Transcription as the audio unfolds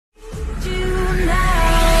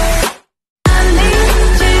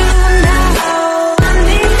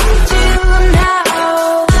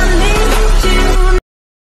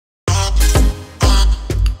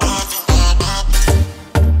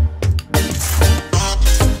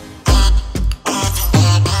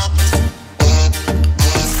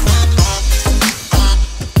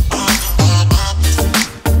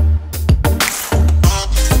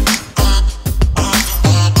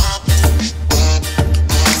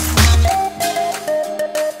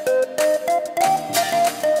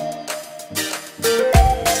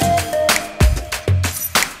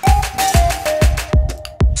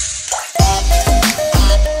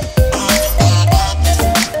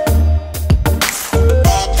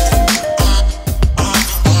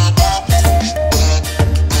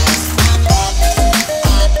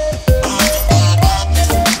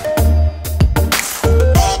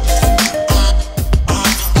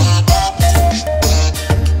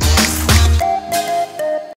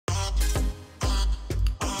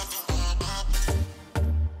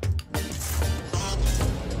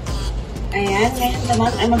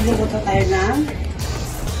naman ay magluluto tayo ng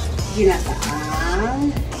ginataang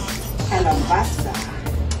kalabasa.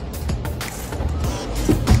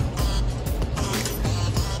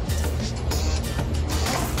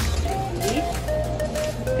 Okay.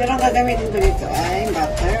 Pero ang gagamitin ko dito ay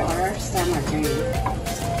butter or sa margarine.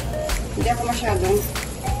 Hindi ako masyadong,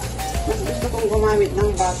 mas gusto kong gumamit ng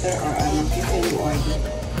butter or kaysa yung oil.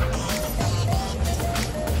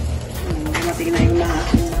 Dumating na yung mga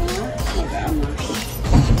mag-aama.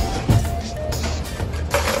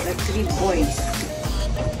 The 3 boys.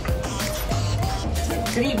 The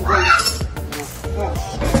 3 boys. Oh.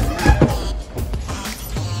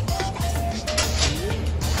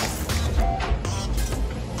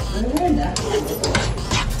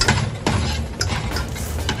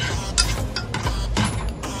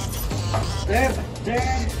 Butter.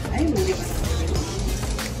 Ay, mali pa.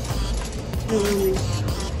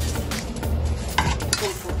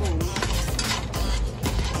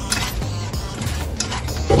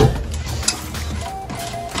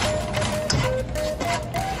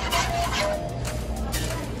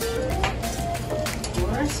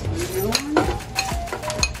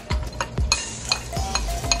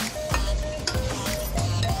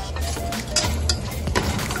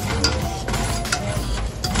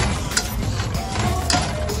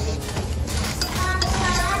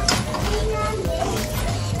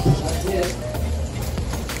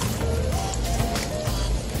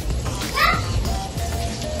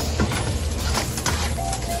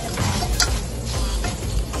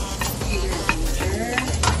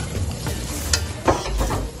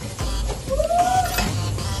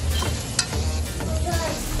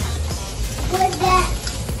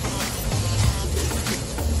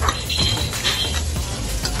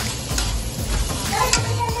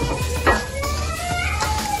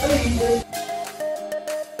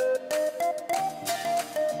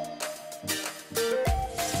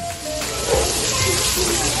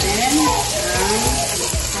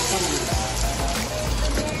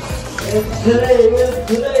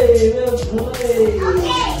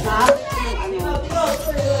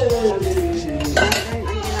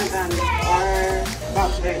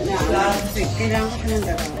 Kailangan ko siya ng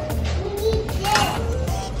dalawa.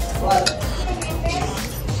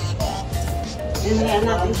 Dinayaan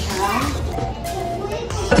natin siya.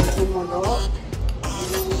 Sumulo.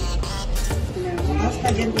 Tapos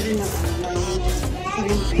lagyan ko rin ng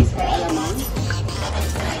green paste para alamang.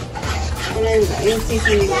 Yung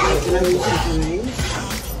seasoning ko lang yung seasoning.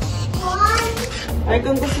 Ay,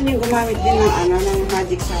 kung gusto niyo gumamit din ng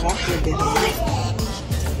magic sarap, pwede rin.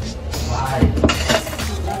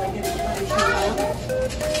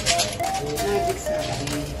 Magic sarap.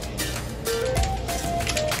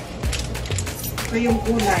 Iba yung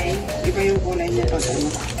kulay. Iba yung kulay niya pag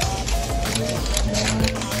ano.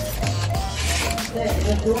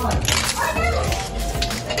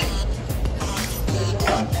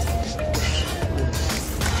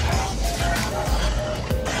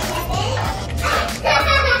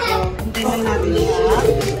 Hintayin lang natin siya.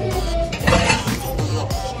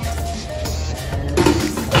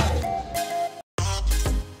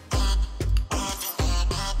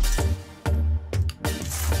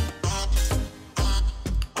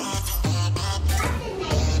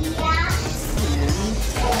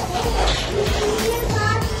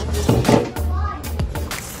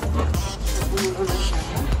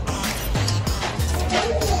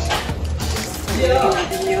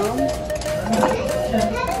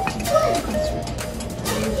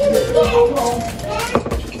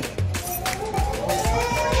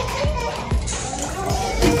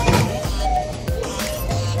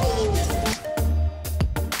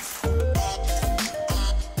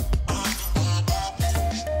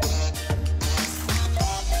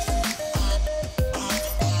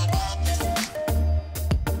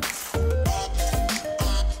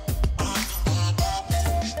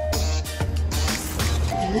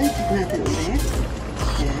 Natin ulit.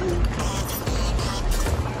 Ayan.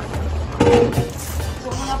 So,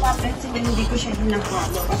 kung napapansin na hindi ko siya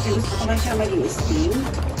hinakwado kasi gusto ko lang siya maging steam.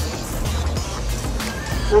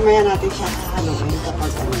 Mamaya natin siya hahaluin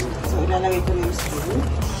kapag ano. So, ilalagay ko na yung steam.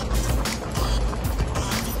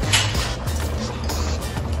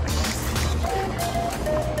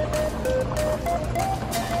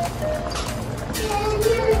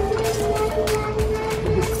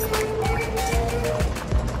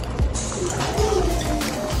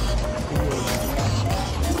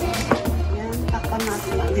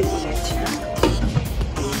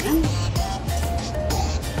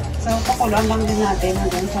 So, pakuluan lang din natin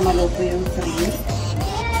hanggang sa maluto yung shrimp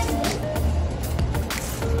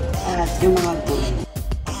at yung mga gulay.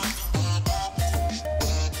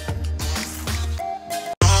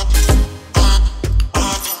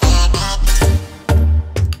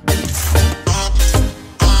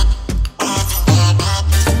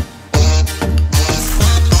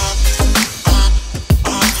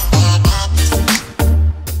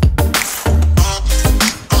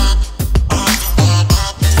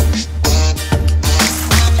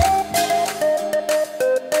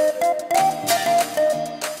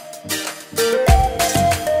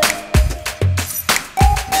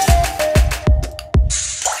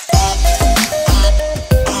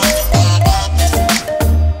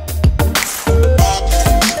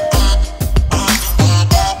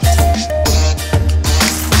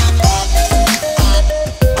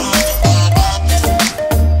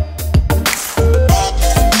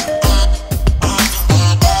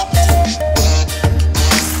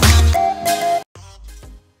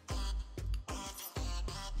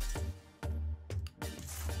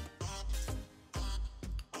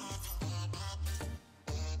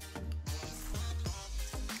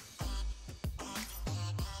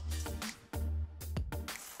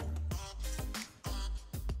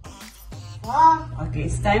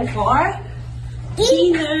 Okay, it's time for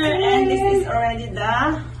dinner. And this is already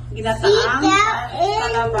the ginataang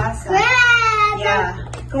kalabasa. Yeah,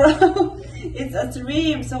 crab. It's a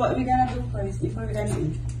shrimp. So what we gonna do first before we gonna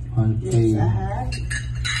eat? Okay.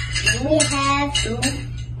 We have to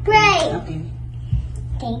pray. Okay.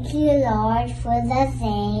 Thank you, Lord, for the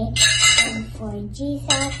day and for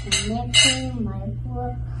Jesus making my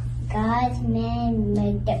world. God's man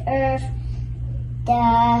made the earth.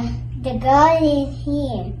 The God is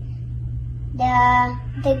here.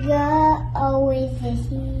 The God always is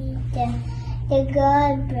here. The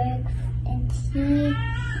God breaks and see.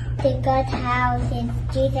 The God house in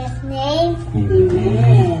Jesus' name.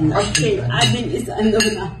 Amen. Okay, admin is ano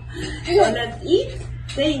na. So let's eat.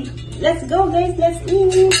 Say, let's go guys, let's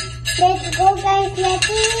eat. Let's go, guys. Let's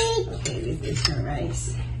eat. Okay, this is the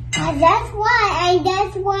rice. That's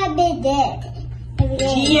what they did.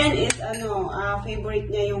 Gian is favorite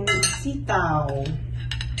niya yung sitaw.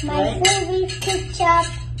 My favorite ketchup,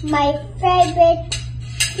 my favorite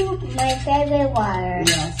soup, my favorite water.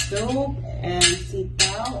 Yeah, soup and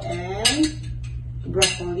sitaw and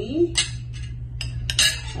broccoli.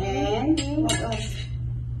 And what else?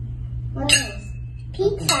 What else?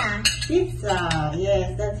 Pizza. Pizza.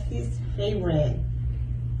 Yes, that's his favorite.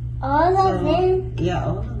 All of them. Yeah,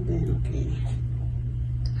 all of them. Okay.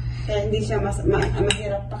 Kaya hindi siya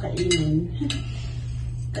mahirap pakainin.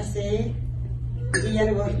 Kasi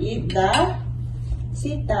Gian will eat the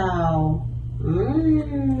sitaw.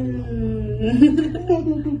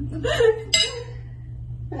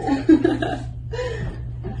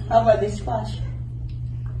 How about this squash?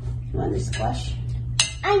 You want this squash?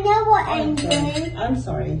 I know what I'm Okay. doing. I'm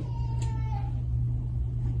sorry.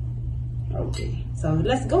 Okay. So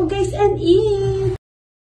let's go guys and eat.